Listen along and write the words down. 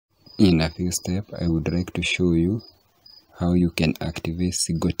In a few steps, I would like to show you how you can activate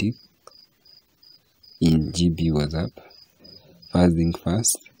Sigotic in GB WhatsApp. First thing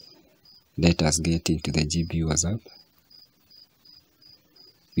first, let us get into the GB WhatsApp.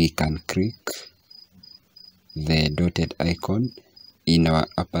 We can click the dotted icon in our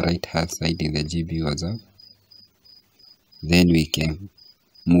upper right hand side in the GB WhatsApp. Then we can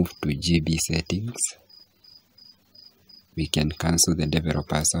move to GB settings. We can cancel the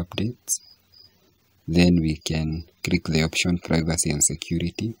developers updates. Then we can click the option privacy and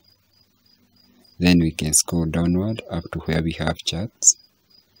security. Then we can scroll downward up to where we have chats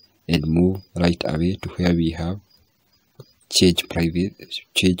and move right away to where we have change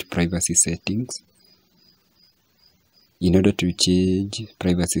privacy settings. In order to change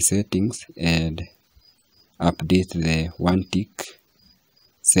privacy settings and update the one tick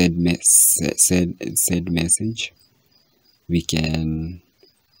send message, we can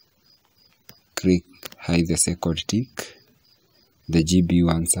click hide the second tick. The GB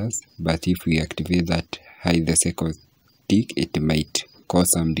wants us, but if we activate that hide the second tick, it might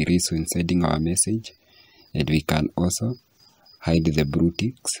cause some delays when sending our message. And we can also hide the blue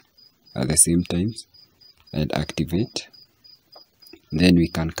ticks at the same time and activate. Then we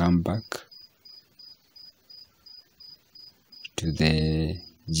can come back to the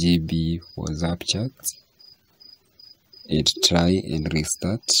GB WhatsApp chats and try and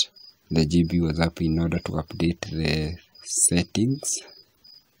restart the GB WhatsApp in order to update the settings.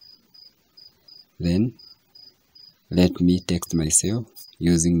 Then let me text myself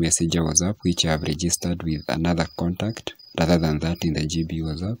using Messenger WhatsApp, which I have registered with another contact rather than that in the GB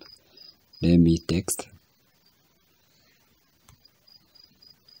WhatsApp. Let me text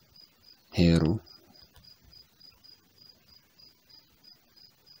hello.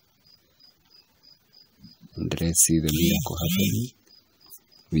 And let's see the miracle happening.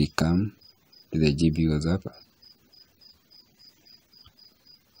 We come to the GB WhatsApp.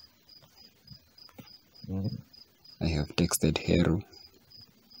 I have texted hello.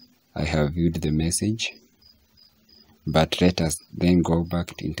 I have viewed the message. But let us then go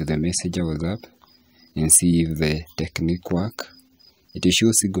back into the Messenger WhatsApp and see if the technique works. It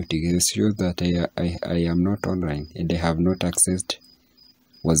shows Sigotic. It shows that I am not online and I have not accessed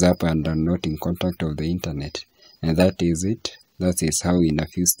WhatsApp and I'm not in contact of the internet. And that is it. That is how in a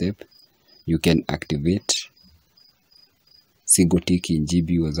few steps you can activate Sigotic in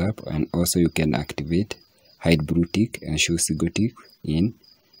GB WhatsApp, and also you can activate hide blue tick and show Sigotic in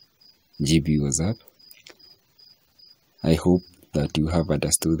GB WhatsApp. I hope that you have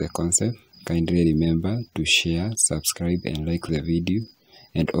understood the concept. Kindly remember to share, subscribe and like the video,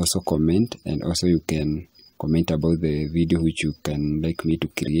 and also comment. And also you can comment about the video which you can like me to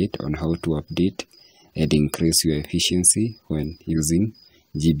create on how to update and increase your efficiency when using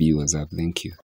GB WhatsApp. Thank you.